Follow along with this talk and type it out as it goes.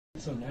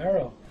So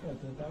narrow.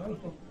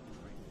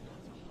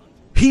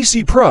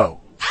 PC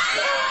Pro.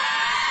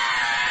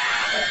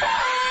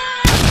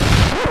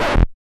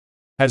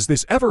 Has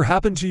this ever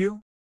happened to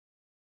you?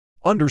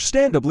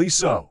 Understandably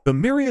so. The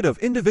myriad of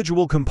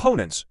individual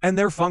components and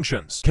their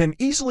functions can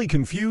easily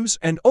confuse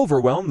and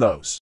overwhelm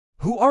those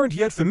who aren't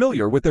yet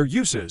familiar with their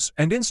uses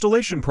and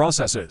installation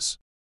processes.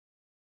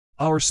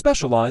 Our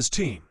specialized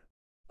team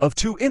of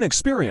 2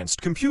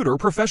 inexperienced computer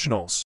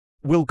professionals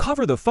will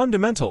cover the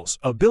fundamentals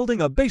of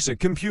building a basic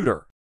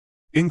computer,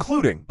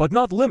 including but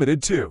not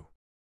limited to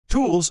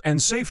tools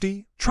and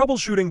safety,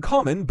 troubleshooting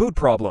common boot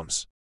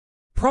problems,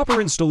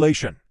 proper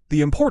installation,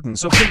 the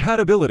importance of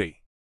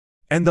compatibility,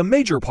 and the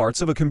major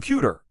parts of a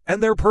computer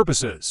and their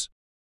purposes.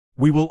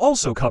 We will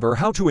also cover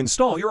how to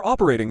install your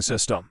operating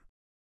system.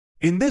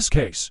 In this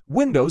case,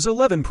 Windows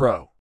 11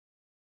 Pro.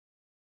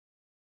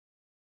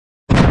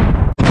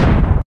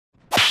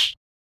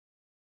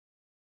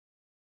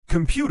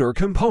 Computer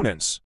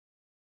components.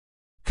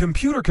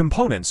 Computer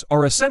components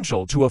are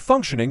essential to a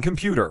functioning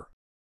computer.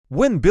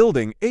 When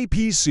building a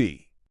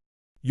PC,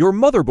 your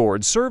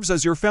motherboard serves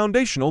as your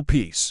foundational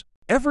piece.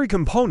 Every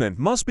component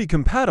must be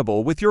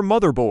compatible with your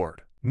motherboard.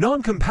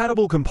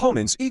 Non-compatible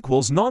components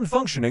equals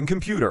non-functioning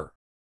computer.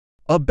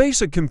 A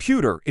basic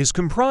computer is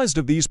comprised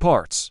of these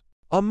parts: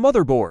 a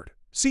motherboard,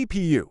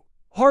 CPU,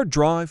 hard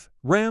drive,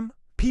 RAM,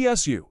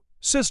 PSU,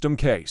 system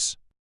case,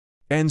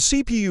 and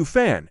CPU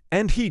fan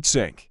and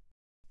heatsink,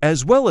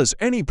 as well as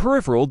any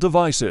peripheral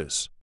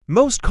devices.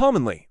 Most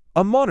commonly,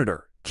 a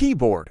monitor,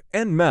 keyboard,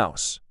 and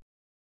mouse.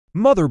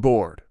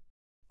 Motherboard.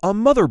 A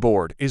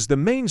motherboard is the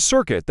main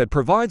circuit that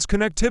provides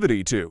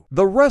connectivity to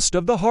the rest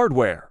of the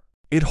hardware.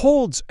 It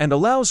holds and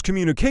allows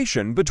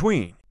communication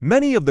between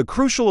many of the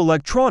crucial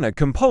electronic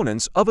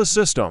components of a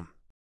system.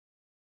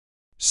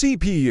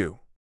 CPU.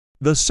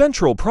 The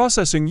Central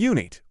Processing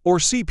Unit, or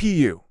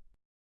CPU,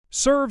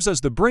 serves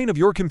as the brain of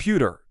your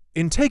computer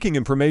in taking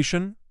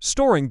information,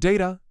 storing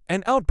data,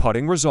 and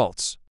outputting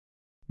results.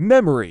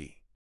 Memory.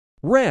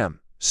 RAM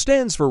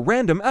stands for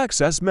Random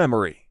Access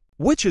Memory,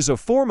 which is a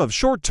form of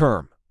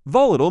short-term,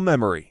 volatile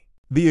memory.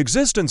 The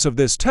existence of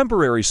this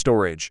temporary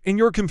storage in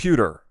your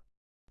computer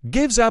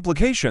gives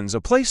applications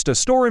a place to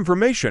store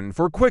information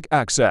for quick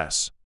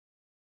access.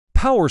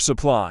 Power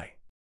supply.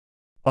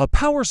 A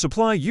power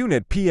supply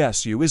unit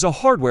 (PSU) is a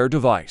hardware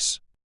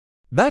device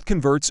that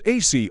converts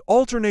AC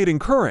alternating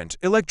current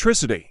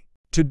electricity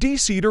to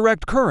DC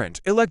direct current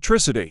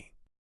electricity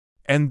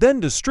and then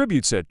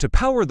distributes it to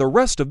power the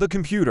rest of the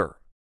computer.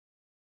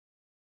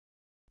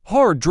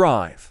 Hard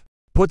drive.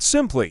 Put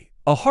simply,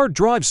 a hard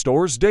drive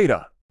stores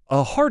data.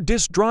 A hard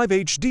disk drive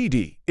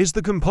 (HDD) is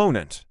the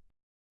component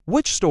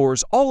which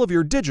stores all of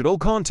your digital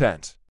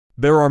content.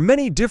 There are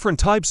many different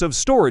types of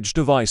storage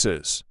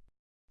devices,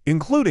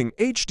 including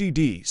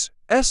HDDs,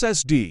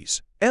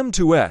 SSDs,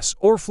 M2S,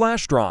 or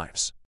flash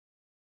drives.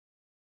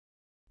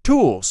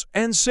 Tools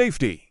and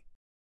safety.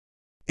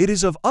 It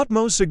is of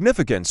utmost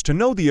significance to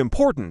know the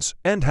importance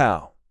and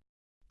how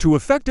to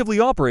effectively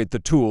operate the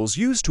tools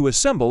used to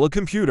assemble a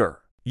computer.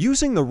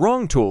 Using the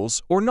wrong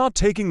tools or not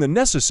taking the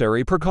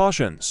necessary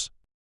precautions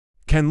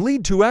can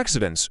lead to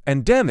accidents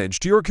and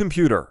damage to your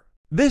computer.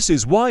 This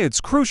is why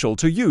it's crucial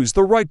to use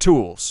the right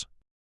tools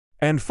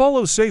and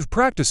follow safe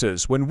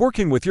practices when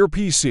working with your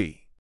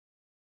PC.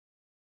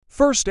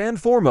 First and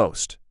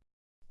foremost,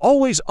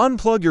 always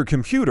unplug your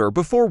computer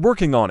before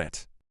working on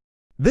it.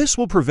 This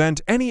will prevent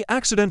any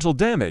accidental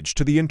damage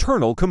to the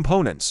internal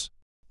components.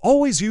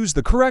 Always use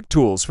the correct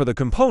tools for the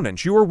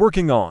component you are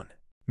working on.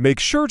 Make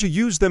sure to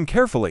use them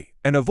carefully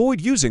and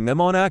avoid using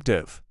them on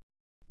active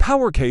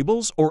power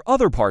cables or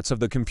other parts of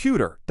the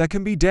computer that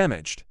can be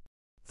damaged.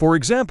 For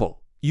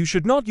example, you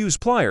should not use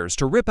pliers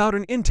to rip out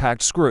an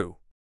intact screw.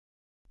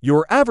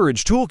 Your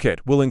average toolkit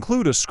will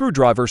include a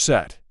screwdriver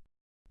set,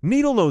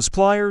 needle nose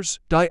pliers,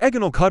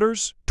 diagonal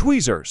cutters,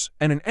 tweezers,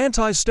 and an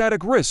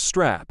anti-static wrist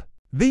strap.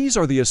 These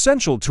are the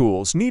essential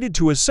tools needed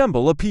to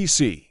assemble a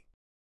PC.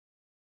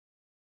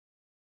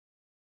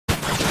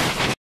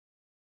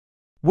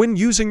 When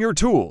using your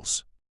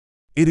tools,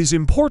 it is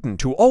important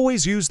to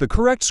always use the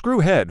correct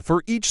screw head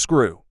for each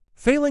screw.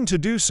 Failing to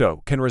do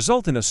so can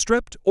result in a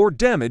stripped or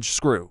damaged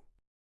screw,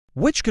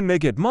 which can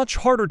make it much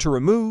harder to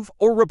remove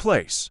or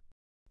replace.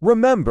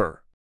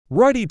 Remember,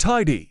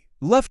 righty-tighty,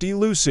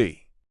 lefty-loosey.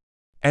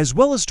 As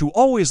well as to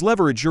always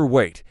leverage your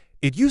weight,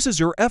 it uses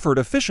your effort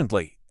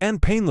efficiently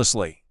and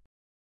painlessly.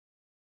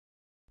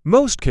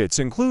 Most kits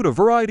include a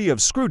variety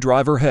of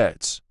screwdriver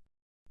heads,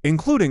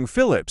 including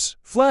Phillips,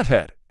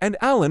 flathead, and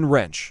Allen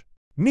wrench.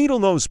 Needle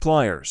nose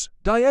pliers,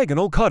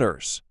 diagonal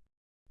cutters,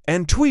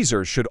 and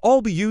tweezers should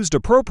all be used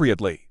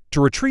appropriately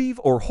to retrieve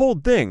or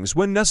hold things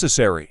when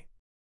necessary.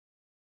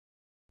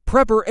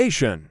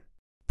 Preparation.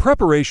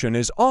 Preparation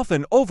is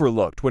often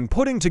overlooked when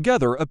putting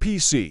together a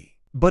PC,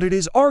 but it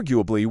is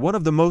arguably one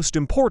of the most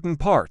important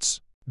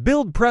parts.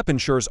 Build prep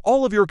ensures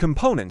all of your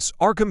components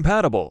are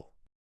compatible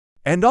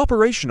and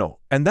operational,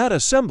 and that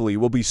assembly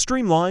will be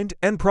streamlined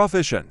and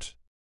proficient.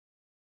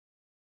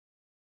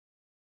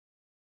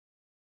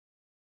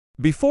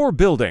 Before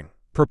building,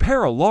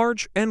 prepare a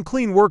large and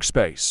clean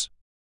workspace.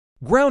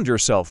 Ground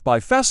yourself by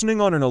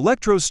fastening on an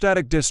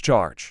electrostatic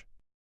discharge,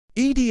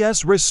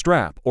 EDS wrist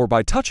strap, or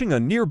by touching a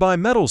nearby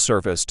metal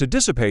surface to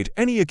dissipate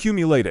any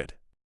accumulated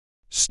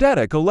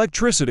static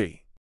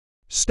electricity.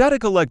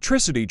 Static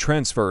electricity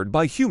transferred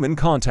by human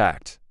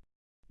contact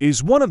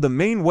is one of the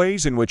main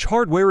ways in which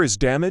hardware is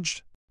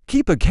damaged.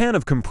 Keep a can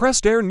of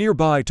compressed air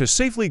nearby to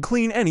safely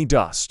clean any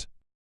dust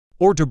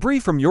or debris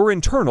from your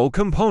internal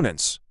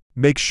components.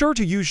 Make sure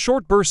to use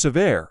short bursts of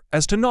air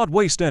as to not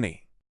waste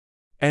any.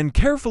 And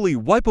carefully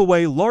wipe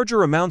away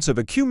larger amounts of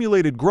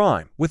accumulated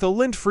grime with a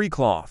lint-free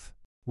cloth.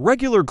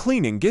 Regular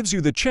cleaning gives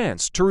you the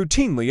chance to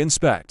routinely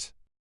inspect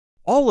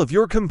all of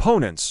your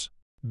components.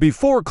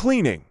 Before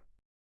cleaning,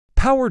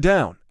 power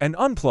down and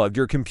unplug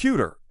your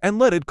computer and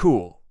let it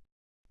cool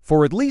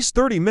for at least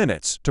 30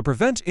 minutes to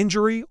prevent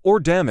injury or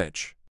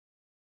damage.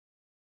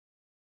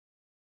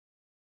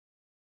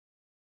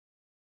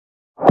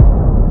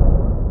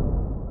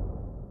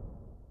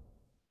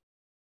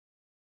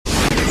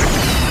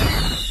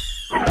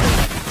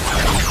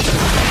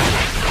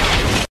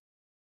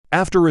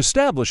 After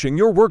establishing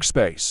your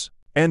workspace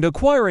and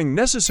acquiring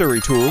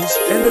necessary tools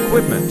and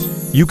equipment,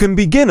 you can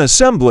begin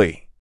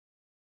assembly.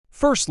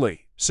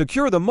 Firstly,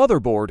 secure the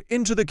motherboard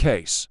into the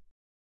case.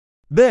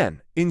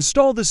 Then,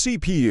 install the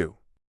CPU,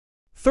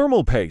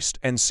 thermal paste,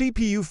 and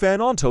CPU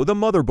fan onto the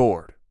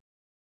motherboard.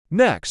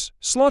 Next,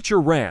 slot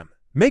your RAM.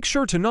 Make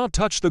sure to not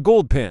touch the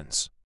gold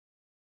pins.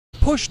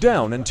 Push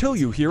down until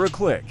you hear a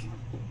click,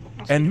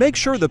 and make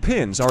sure the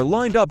pins are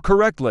lined up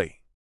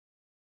correctly.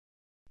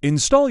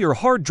 Install your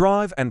hard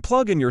drive and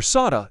plug in your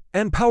SATA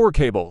and power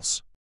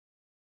cables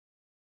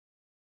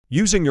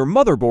using your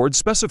motherboard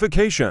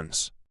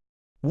specifications,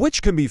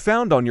 which can be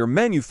found on your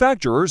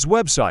manufacturer's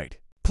website.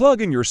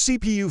 Plug in your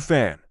CPU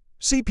fan,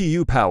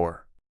 CPU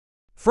power,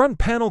 front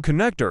panel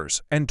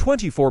connectors, and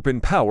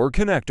 24-pin power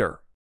connector.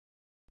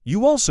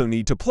 You also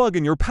need to plug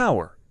in your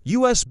power,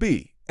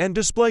 USB, and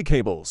display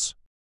cables.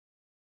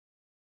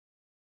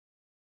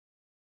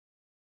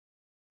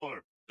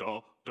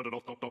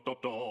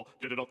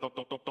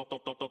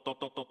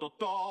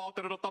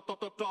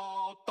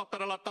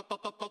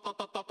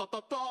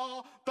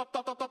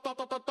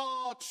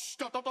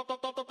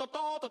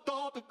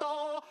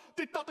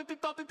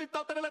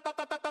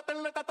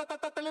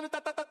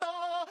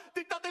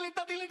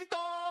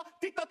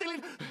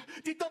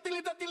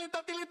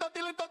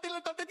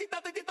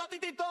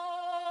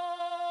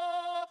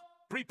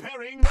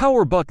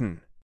 Power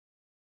button.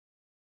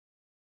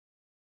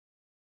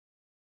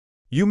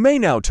 You may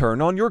now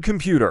turn on your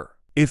computer.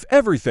 If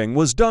everything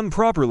was done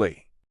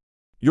properly,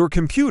 your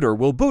computer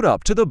will boot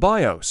up to the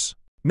BIOS.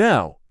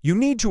 Now, you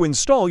need to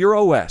install your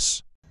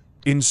OS.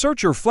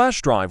 Insert your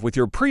flash drive with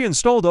your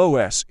pre-installed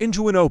OS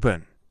into an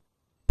open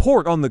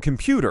port on the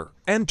computer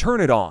and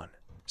turn it on.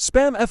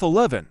 Spam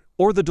F11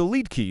 or the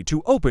delete key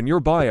to open your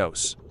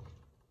BIOS.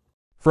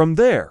 From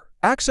there,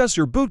 access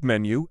your boot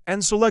menu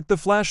and select the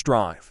flash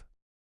drive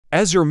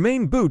as your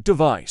main boot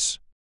device.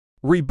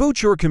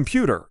 Reboot your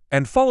computer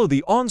and follow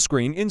the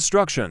on-screen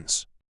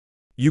instructions.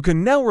 You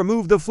can now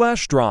remove the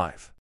flash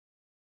drive.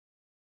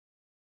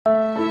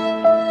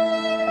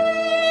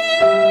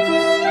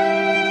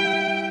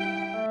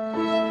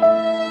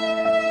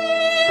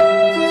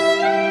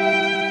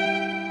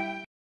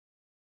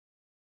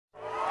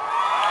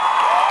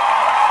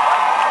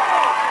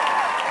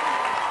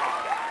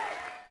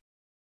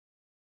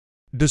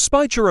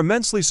 Despite your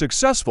immensely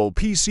successful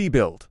PC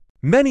build,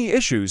 many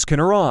issues can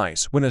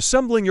arise when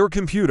assembling your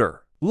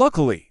computer.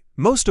 Luckily,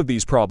 most of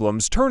these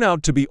problems turn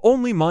out to be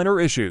only minor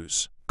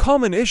issues.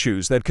 Common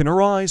issues that can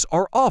arise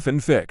are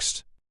often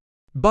fixed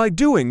by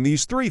doing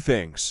these three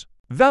things.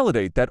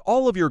 Validate that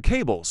all of your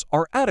cables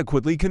are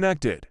adequately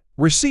connected.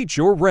 Reset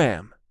your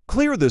RAM.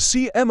 Clear the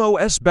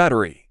CMOS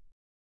battery.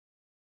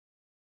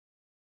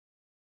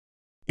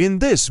 In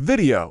this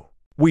video,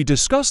 we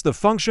discussed the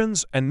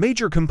functions and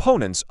major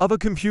components of a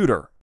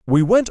computer.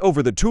 We went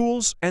over the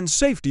tools and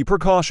safety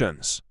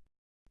precautions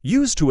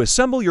used to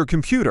assemble your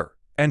computer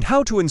and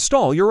how to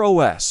install your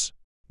OS.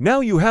 Now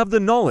you have the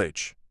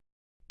knowledge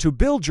to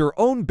build your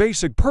own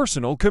basic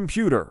personal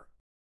computer.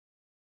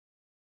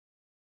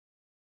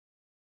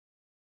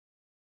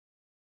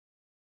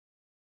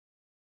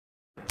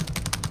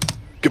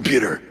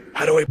 Computer,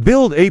 how do I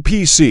build a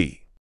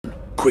PC?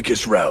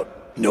 Quickest route,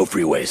 no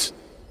freeways.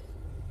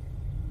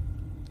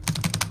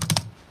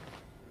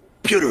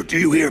 Computer, do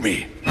you hear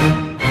me?